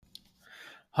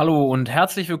Hallo und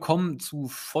herzlich willkommen zu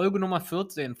Folge Nummer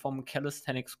 14 vom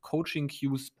Calisthenics Coaching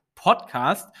Cues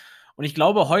Podcast. Und ich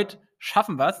glaube, heute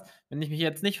schaffen wir es. Wenn ich mich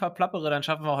jetzt nicht verplappere, dann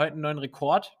schaffen wir heute einen neuen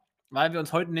Rekord, weil wir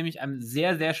uns heute nämlich einem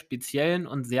sehr, sehr speziellen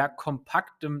und sehr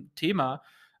kompaktem Thema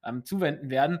zuwenden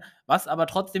werden, was aber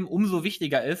trotzdem umso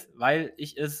wichtiger ist, weil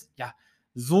ich es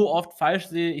so oft falsch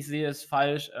sehe. Ich sehe es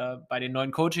falsch bei den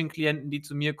neuen Coaching-Klienten, die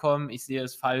zu mir kommen. Ich sehe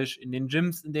es falsch in den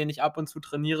Gyms, in denen ich ab und zu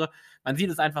trainiere. Man sieht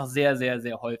es einfach sehr, sehr,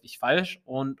 sehr häufig falsch.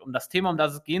 Und das Thema, um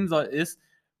das es gehen soll, ist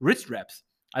Wrist Wraps,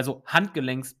 also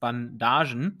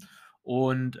Handgelenksbandagen.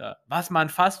 Und was man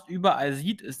fast überall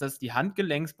sieht, ist, dass die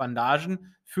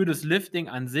Handgelenksbandagen für das Lifting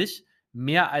an sich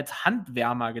mehr als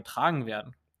Handwärmer getragen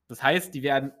werden. Das heißt, die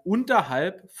werden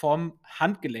unterhalb vom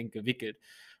Handgelenk gewickelt.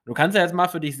 Du kannst ja jetzt mal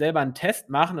für dich selber einen Test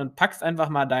machen und packst einfach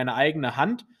mal deine eigene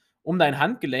Hand um dein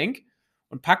Handgelenk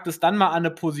und packst es dann mal an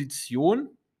eine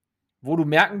Position, wo du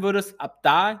merken würdest, ab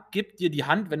da gibt dir die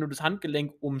Hand, wenn du das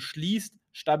Handgelenk umschließt,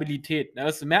 Stabilität. Da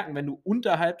wirst du merken, wenn du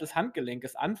unterhalb des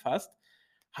Handgelenkes anfasst,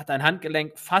 hat dein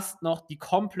Handgelenk fast noch die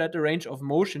komplette Range of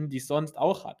Motion, die es sonst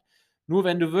auch hat. Nur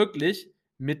wenn du wirklich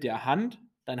mit der Hand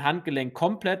dein Handgelenk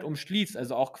komplett umschließt,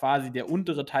 also auch quasi der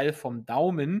untere Teil vom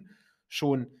Daumen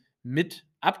schon mit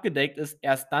abgedeckt ist,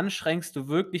 erst dann schränkst du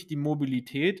wirklich die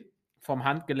Mobilität vom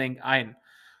Handgelenk ein.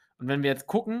 Und wenn wir jetzt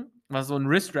gucken, was so ein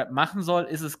Wrist-Wrap machen soll,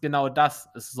 ist es genau das.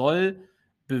 Es soll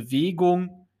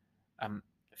Bewegung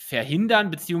verhindern,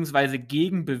 beziehungsweise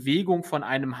gegen Bewegung von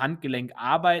einem Handgelenk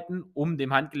arbeiten, um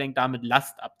dem Handgelenk damit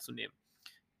Last abzunehmen.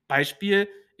 Beispiel,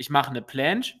 ich mache eine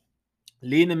Planche,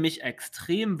 lehne mich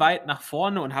extrem weit nach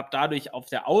vorne und habe dadurch auf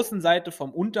der Außenseite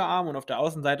vom Unterarm und auf der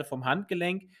Außenseite vom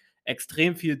Handgelenk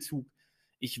extrem viel Zug.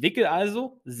 Ich wickel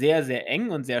also sehr, sehr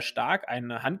eng und sehr stark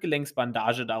eine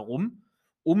Handgelenksbandage darum,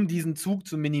 um diesen Zug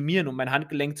zu minimieren, um mein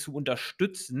Handgelenk zu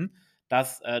unterstützen,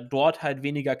 dass dort halt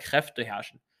weniger Kräfte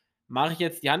herrschen. Mache ich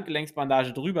jetzt die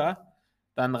Handgelenksbandage drüber,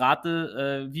 dann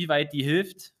rate, wie weit die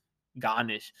hilft. Gar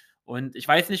nicht. Und ich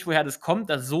weiß nicht, woher das kommt,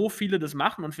 dass so viele das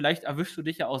machen und vielleicht erwischst du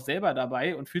dich ja auch selber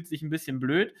dabei und fühlst dich ein bisschen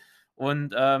blöd.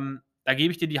 Und da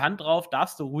gebe ich dir die Hand drauf,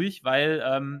 darfst du ruhig,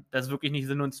 weil das ist wirklich nicht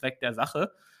Sinn und Zweck der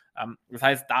Sache. Das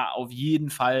heißt, da auf jeden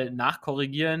Fall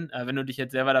nachkorrigieren, wenn du dich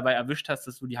jetzt selber dabei erwischt hast,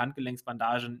 dass du die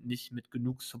Handgelenksbandagen nicht mit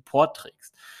genug Support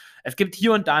trägst. Es gibt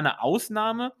hier und da eine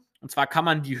Ausnahme, und zwar kann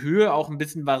man die Höhe auch ein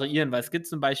bisschen variieren, weil es gibt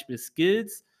zum Beispiel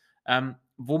Skills,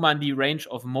 wo man die Range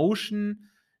of Motion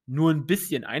nur ein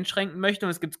bisschen einschränken möchte, und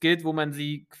es gibt Skills, wo man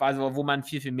sie quasi, wo man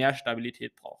viel, viel mehr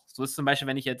Stabilität braucht. So ist zum Beispiel,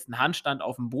 wenn ich jetzt einen Handstand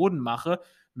auf dem Boden mache,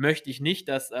 möchte ich nicht,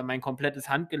 dass mein komplettes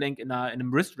Handgelenk in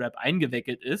einem Wrist-Wrap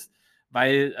eingewickelt ist,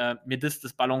 weil mir das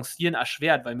Balancieren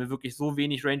erschwert, weil mir wirklich so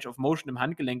wenig Range of Motion im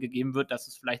Handgelenk gegeben wird, dass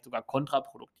es vielleicht sogar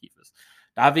kontraproduktiv ist.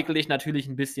 Da wickele ich natürlich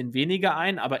ein bisschen weniger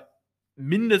ein, aber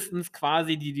mindestens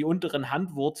quasi die unteren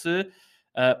Handwurzel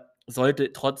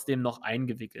sollte trotzdem noch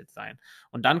eingewickelt sein.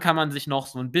 Und dann kann man sich noch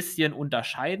so ein bisschen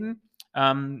unterscheiden,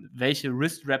 welche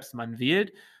Wrist-Wraps man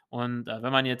wählt. Und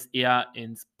wenn man jetzt eher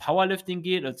ins Powerlifting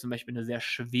geht, oder zum Beispiel eine sehr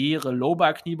schwere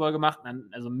Low-Bar-Kniebeuge macht,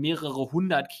 also mehrere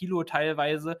 100 Kilo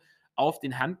teilweise auf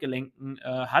den Handgelenken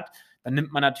hat, dann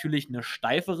nimmt man natürlich eine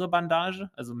steifere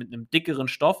Bandage, also mit einem dickeren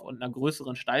Stoff und einer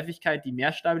größeren Steifigkeit, die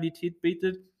mehr Stabilität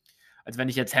bietet, als wenn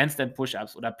ich jetzt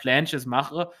Handstand-Push-Ups oder Planches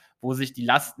mache, wo sich die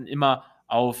Lasten immer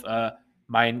auf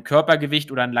mein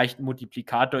Körpergewicht oder einen leichten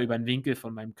Multiplikator über den Winkel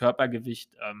von meinem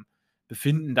Körpergewicht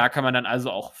befinden. Da kann man dann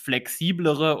also auch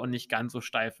flexiblere und nicht ganz so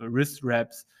steife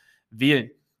Wrist-Wraps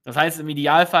wählen. Das heißt, im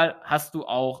Idealfall hast du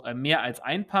auch mehr als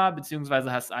ein Paar,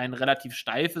 beziehungsweise hast ein relativ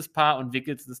steifes Paar und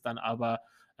wickelst es dann aber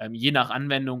je nach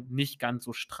Anwendung nicht ganz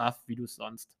so straff, wie du es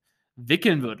sonst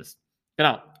wickeln würdest.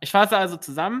 Genau. Ich fasse also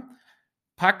zusammen: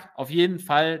 Pack auf jeden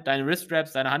Fall deine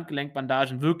Wrist-Wraps, deine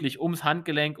Handgelenkbandagen wirklich ums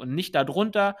Handgelenk und nicht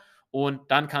darunter. Und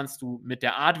dann kannst du mit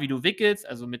der Art, wie du wickelst,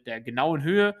 also mit der genauen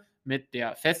Höhe, mit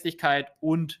der Festigkeit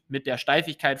und mit der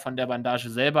Steifigkeit von der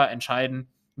Bandage selber entscheiden,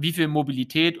 wie viel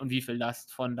Mobilität und wie viel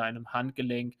Last von deinem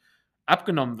Handgelenk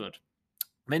abgenommen wird.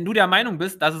 Wenn du der Meinung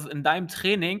bist, dass es in deinem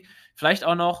Training vielleicht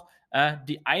auch noch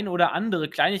die ein oder andere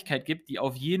Kleinigkeit gibt, die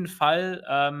auf jeden Fall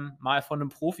mal von einem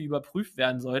Profi überprüft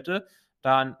werden sollte,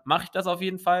 dann mache ich das auf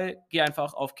jeden Fall. Geh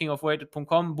einfach auf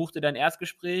kingofweighted.com, buch dir dein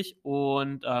Erstgespräch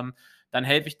und dann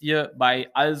helfe ich dir bei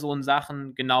all so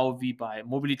Sachen, genau wie bei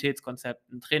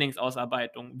Mobilitätskonzepten,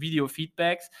 Trainingsausarbeitung,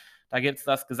 Video-Feedbacks. Da gibt es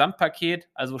das Gesamtpaket,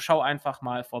 also schau einfach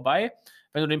mal vorbei.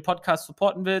 Wenn du den Podcast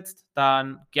supporten willst,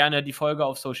 dann gerne die Folge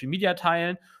auf Social Media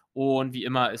teilen, und wie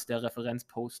immer ist der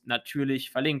Referenzpost natürlich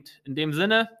verlinkt. In dem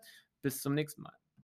Sinne, bis zum nächsten Mal.